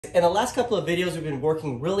In the last couple of videos, we've been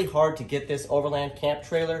working really hard to get this Overland camp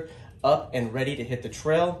trailer up and ready to hit the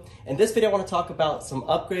trail. In this video, I want to talk about some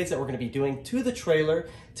upgrades that we're going to be doing to the trailer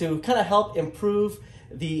to kind of help improve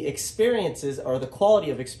the experiences or the quality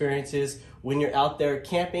of experiences when you're out there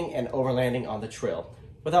camping and overlanding on the trail.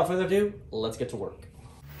 Without further ado, let's get to work.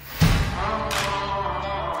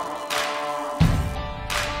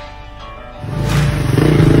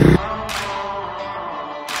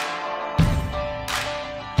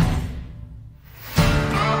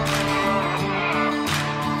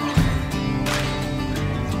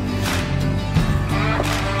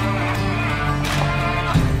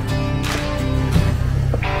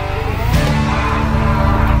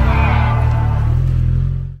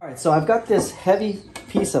 So I've got this heavy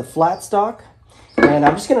piece of flat stock and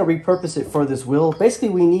I'm just going to repurpose it for this wheel. Basically,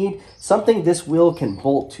 we need something this wheel can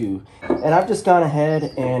bolt to. And I've just gone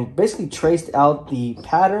ahead and basically traced out the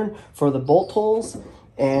pattern for the bolt holes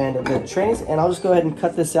and the trains. And I'll just go ahead and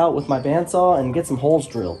cut this out with my bandsaw and get some holes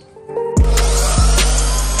drilled.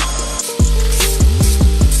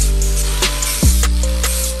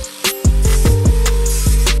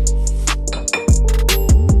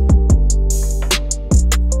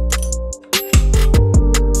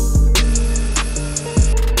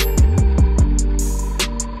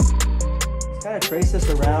 Trace this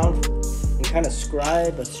around and kind of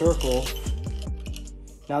scribe a circle.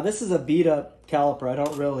 Now this is a beat up caliper. I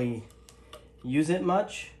don't really use it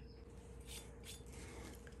much.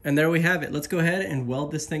 And there we have it. Let's go ahead and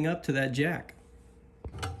weld this thing up to that jack.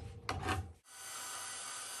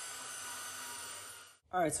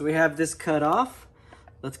 All right, so we have this cut off.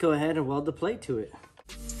 Let's go ahead and weld the plate to it.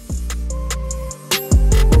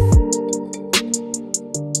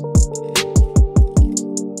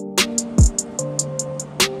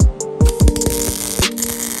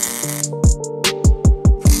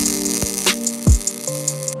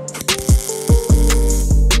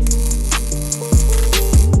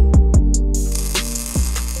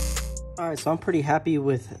 So I'm pretty happy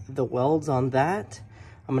with the welds on that.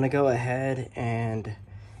 I'm gonna go ahead and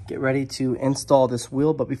get ready to install this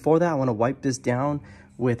wheel, but before that I want to wipe this down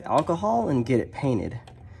with alcohol and get it painted.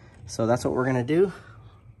 So that's what we're gonna do.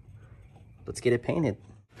 Let's get it painted.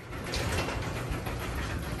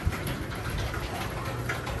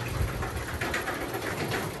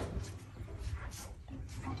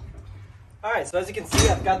 All right, so as you can see,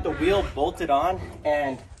 I've got the wheel bolted on,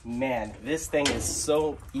 and man, this thing is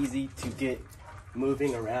so easy to get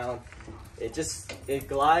moving around. It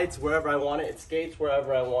glides wherever I want it, it skates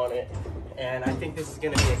wherever I want it, and I think this is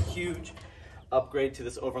gonna be a huge upgrade to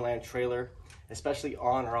this Overland trailer, especially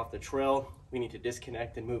on or off the trail. We need to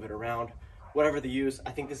disconnect and move it around, whatever the use.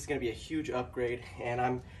 I think this is gonna be a huge upgrade,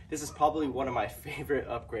 and this is probably one of my favorite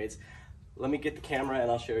upgrades. Let me get the camera and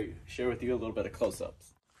I'll share with you a little bit of close-ups.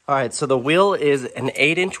 All right, so the wheel is an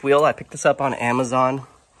 8-inch wheel. I picked this up on Amazon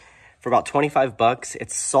for about 25 bucks.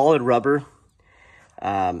 It's solid rubber,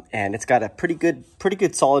 and it's got a pretty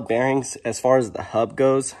good solid bearings as far as the hub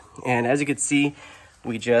goes. And as you can see,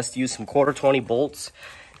 we just used some 1/4 bolts,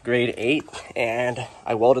 grade 8, and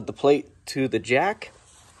I welded the plate to the jack,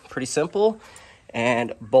 pretty simple,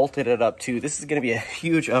 and bolted it up too. This is gonna be a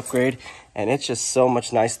huge upgrade, and it's just so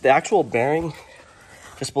much nice. The actual bearing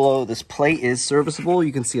just below this plate is serviceable.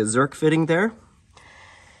 You can see a Zerk fitting there.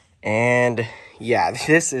 And yeah,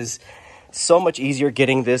 this is so much easier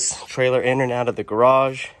getting this trailer in and out of the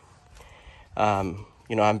garage.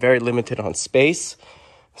 You know, I'm very limited on space.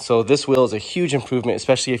 So this wheel is a huge improvement,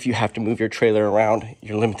 especially if you have to move your trailer around,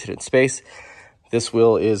 you're limited in space. This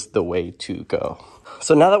wheel is the way to go.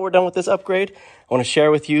 So now that we're done with this upgrade, I want to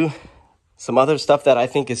share with you some other stuff that I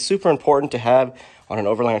think is super important to have on an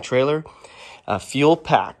Overland trailer. Fuel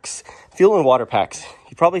packs, fuel and water packs.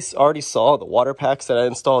 You probably already saw the water packs that I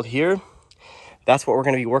installed here. That's what we're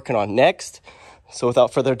going to be working on next. So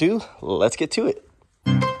without further ado, let's get to it.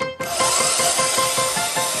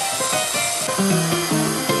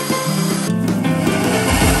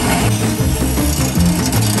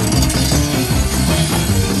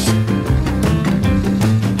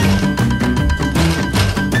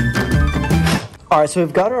 All right, so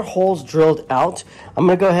we've got our holes drilled out. I'm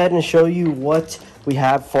gonna go ahead and show you what we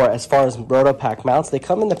have for as far as Rotopax mounts. They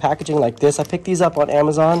come in the packaging like this. I picked these up on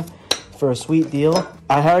Amazon for a sweet deal.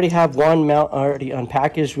 I already have one mount already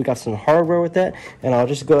unpackaged. We got some hardware with it, and I'll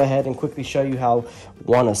just go ahead and quickly show you how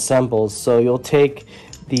one assembles. So you'll take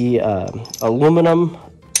the aluminum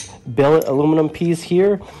billet aluminum piece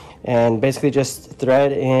here and basically just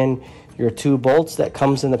thread in your 2 bolts that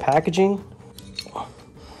comes in the packaging.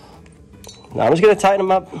 Now I'm just going to tighten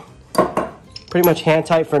them up pretty much hand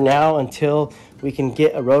tight for now until we can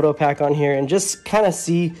get a Rotopax on here and just kind of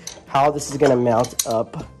see how this is going to mount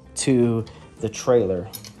up to the trailer.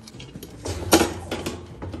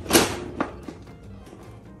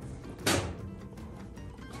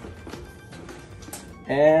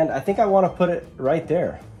 And I think I want to put it right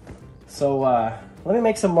there. So let me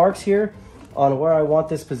make some marks here on where I want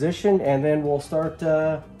this positioned, and then we'll start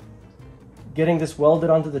getting this welded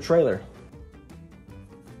onto the trailer.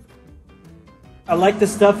 I like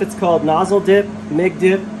this stuff. It's called nozzle dip, MIG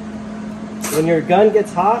dip. When your gun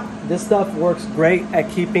gets hot, this stuff works great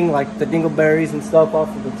at keeping like the dingleberries and stuff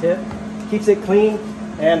off of the tip. Keeps it clean,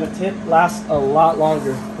 and the tip lasts a lot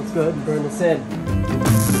longer. Let's go ahead and burn this in.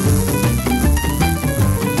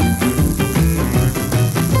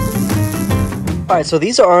 All right, so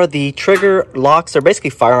these are the trigger locks. They're basically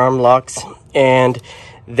firearm locks, and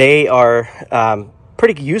they are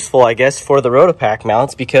pretty useful, I guess, for the Rotopax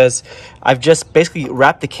mounts, because I've just basically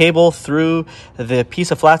wrapped the cable through the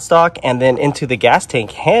piece of flat stock and then into the gas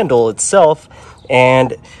tank handle itself,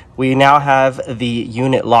 and we now have the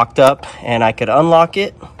unit locked up, and I could unlock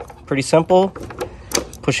it. Pretty simple,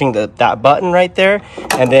 pushing that button right there,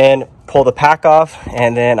 and then pull the pack off,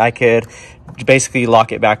 and then I could basically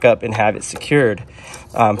lock it back up and have it secured.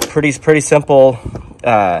 Pretty simple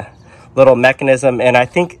little mechanism, and I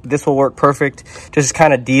think this will work perfect. Just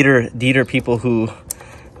kind of deter people who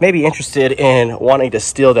may be interested in wanting to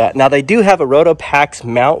steal that. Now, they do have a Rotopax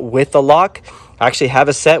mount with the lock. I actually have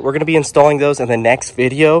a set. We're going to be installing those in the next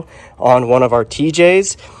video on one of our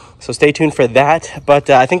TJs, so stay tuned for that. But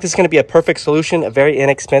I think this is going to be a perfect solution, a very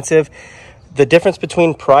inexpensive. The difference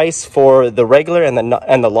between price for the regular and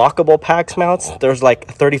the lockable PAX mounts, there's like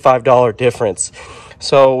a $35 difference.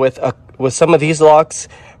 So with some of these locks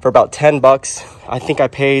for about 10 bucks, I think I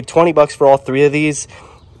paid 20 bucks for all three of these.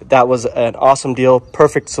 That was an awesome deal,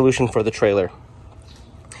 perfect solution for the trailer.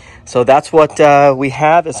 So that's what we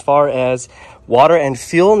have as far as water and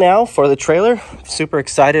fuel now for the trailer. Super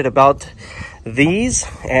excited about these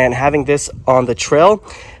and having this on the trail.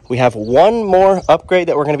 We have one more upgrade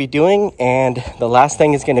that we're going to be doing, and the last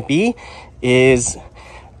thing is going to be is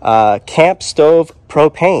camp stove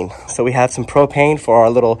propane. So we have some propane for our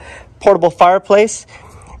little portable fireplace,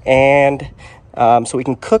 and so we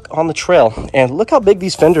can cook on the trail. And look how big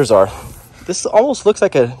these fenders are. This almost looks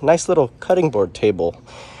like a nice little cutting board table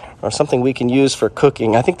or something we can use for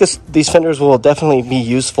cooking. I think these fenders will definitely be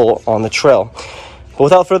useful on the trail. But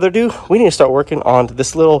without further ado, we need to start working on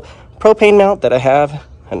this little propane mount that I have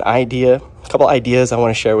a couple ideas I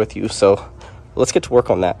want to share with you. So let's get to work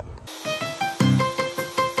on that.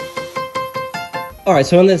 All right,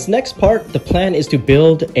 so in this next part, the plan is to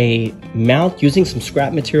build a mount using some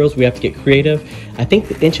scrap materials. We have to get creative. I think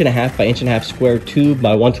the 1.5 by 1.5 square tube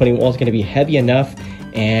by 120 wall is going to be heavy enough,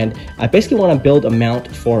 and I basically want to build a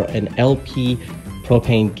mount for an LP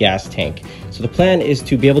propane gas tank. So the plan is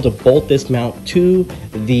to be able to bolt this mount to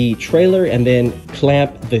the trailer and then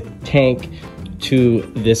clamp the tank to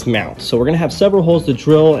this mount. So we're gonna have several holes to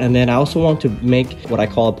drill, and then I also want to make what I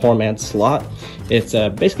call a poor man's slot. It's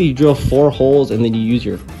basically you drill 4 holes and then you use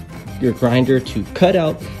your grinder to cut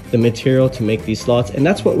out the material to make these slots, and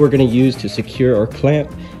that's what we're gonna use to secure or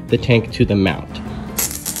clamp the tank to the mount.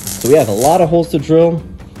 So we have a lot of holes to drill,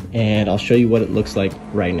 and I'll show you what it looks like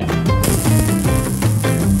right now.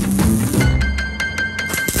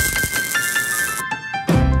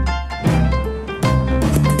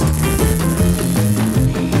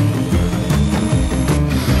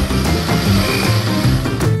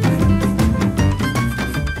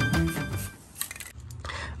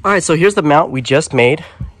 All right, so here's the mount we just made,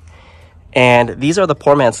 and these are the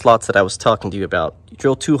poor man slots that I was talking to you about. You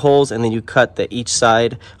drill 2 holes, and then you cut each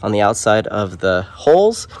side on the outside of the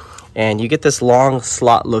holes, and you get this long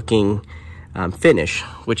slot looking finish,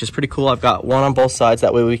 which is pretty cool. I've got one on both sides,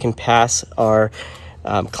 that way we can pass our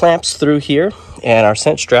clamps through here and our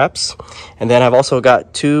cinch straps. And then I've also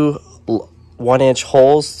got 2 1-inch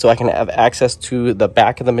holes so I can have access to the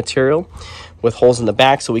back of the material with holes in the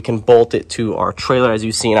back, so we can bolt it to our trailer. As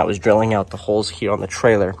you've seen, I was drilling out the holes here on the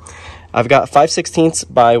trailer. I've got 5/16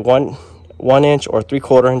 by 1 inch or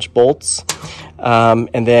 3/4 inch bolts,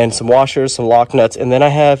 and then some washers, some lock nuts, and then I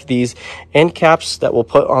have these end caps that we'll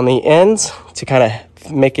put on the ends to kind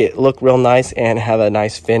of make it look real nice and have a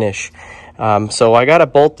nice finish. So I gotta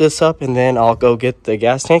bolt this up, and then I'll go get the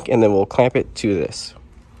gas tank, and then we'll clamp it to this.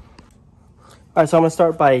 All right, so I'm gonna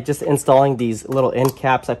start by just installing these little end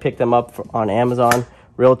caps. I picked them up on Amazon,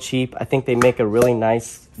 real cheap. I think they make a really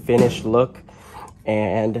nice finished look,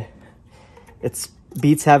 and it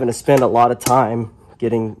beats having to spend a lot of time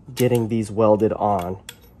getting these welded on.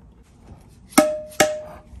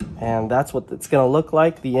 And that's what it's gonna look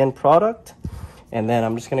like, the end product. And then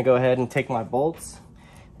I'm just gonna go ahead and take my bolts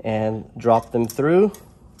and drop them through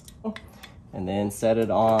and then set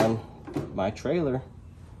it on my trailer.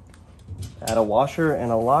 Add a washer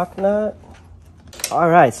and a lock nut. All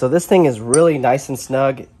right, so this thing is really nice and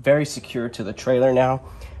snug, very secure to the trailer now.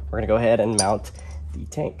 We're gonna go ahead and mount the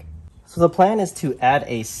tank. So the plan is to add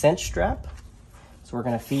a cinch strap. So we're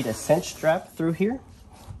gonna feed a cinch strap through here.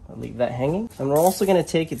 I'll leave that hanging. And we're also gonna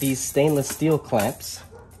take these stainless steel clamps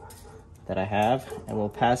that I have, and we'll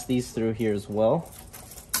pass these through here as well.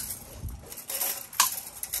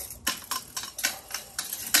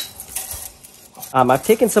 I've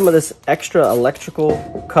taken some of this extra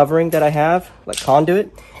electrical covering that I have, like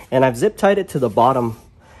conduit, and I've zip tied it to the bottom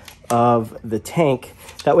of the tank.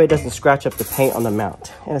 That way it doesn't scratch up the paint on the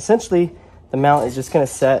mount. And essentially the mount is just gonna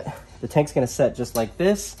set, the tank's gonna set just like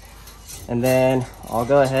this. And then I'll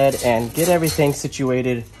go ahead and get everything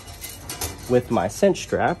situated with my cinch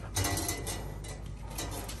strap.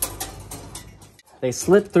 They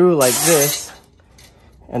slip through like this,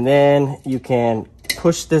 and then you can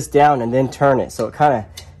push this down and then turn it. So it kind of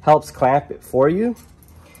helps clamp it for you.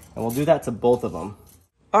 And we'll do that to both of them.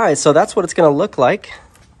 All right, so that's what it's gonna look like,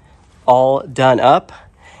 all done up.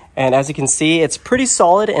 And as you can see, it's pretty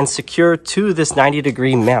solid and secure to this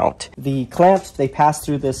 90-degree mount. The clamps, they pass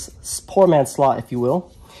through this poor man's slot, if you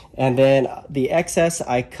will. And then the excess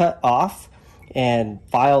I cut off and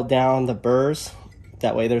filed down the burrs.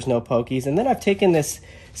 That way there's no pokies. And then I've taken this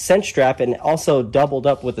cinch strap and also doubled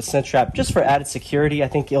up with the cinch strap just for added security. I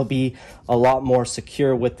think it'll be a lot more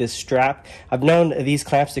secure with this strap. I've known these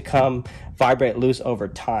clamps to vibrate loose over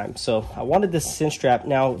time, so I wanted this cinch strap.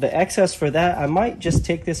 Now the excess for that, I might just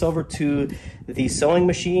take this over to the sewing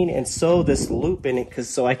machine and sew this loop in it,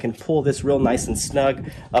 so I can pull this real nice and snug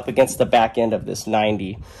up against the back end of this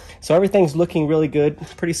 90. So everything's looking really good,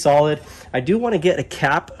 pretty solid. I do want to get a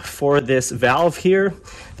cap for this valve here.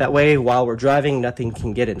 That way, while we're driving, nothing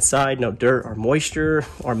can get inside, no dirt or moisture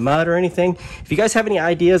or mud or anything. If you guys have any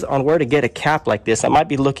ideas on where to get a cap like this, I might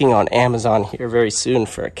be looking on Amazon here very soon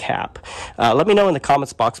for a cap. Let me know in the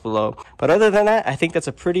comments box below. But other than that, I think that's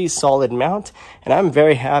a pretty solid mount, and I'm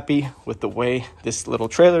very happy with the way this little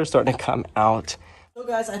trailer is starting to come out. So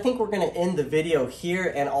guys, I think we're going to end the video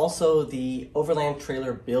here, and also the Overland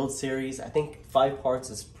trailer build series. I think 5 parts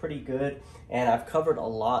is pretty good, and I've covered a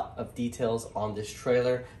lot of details on this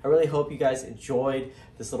trailer. I really hope you guys enjoyed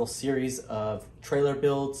this little series of trailer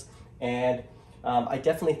builds, and I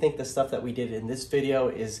definitely think the stuff that we did in this video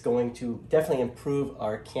is going to definitely improve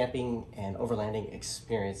our camping and overlanding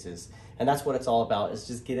experiences. And that's what it's all about, is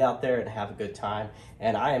just get out there and have a good time.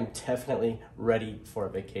 And I am definitely ready for a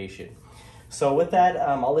vacation. So with that,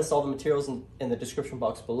 I'll list all the materials in the description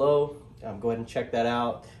box below. Go ahead and check that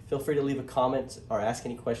out. Feel free to leave a comment or ask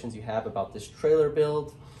any questions you have about this trailer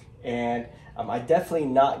build. And I'm definitely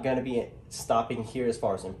not going to be stopping here as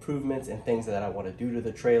far as improvements and things that I want to do to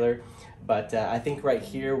the trailer. But I think right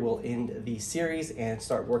here we'll end the series and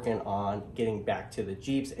start working on getting back to the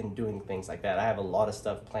Jeeps and doing things like that. I have a lot of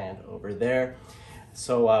stuff planned over there.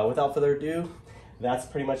 So without further ado, that's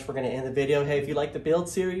pretty much we're going to end the video. Hey, if you like the build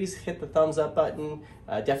series, hit the thumbs up button.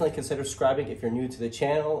 Definitely consider subscribing if you're new to the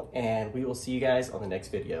channel, and we will see you guys on the next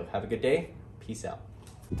video. Have a good day. Peace out.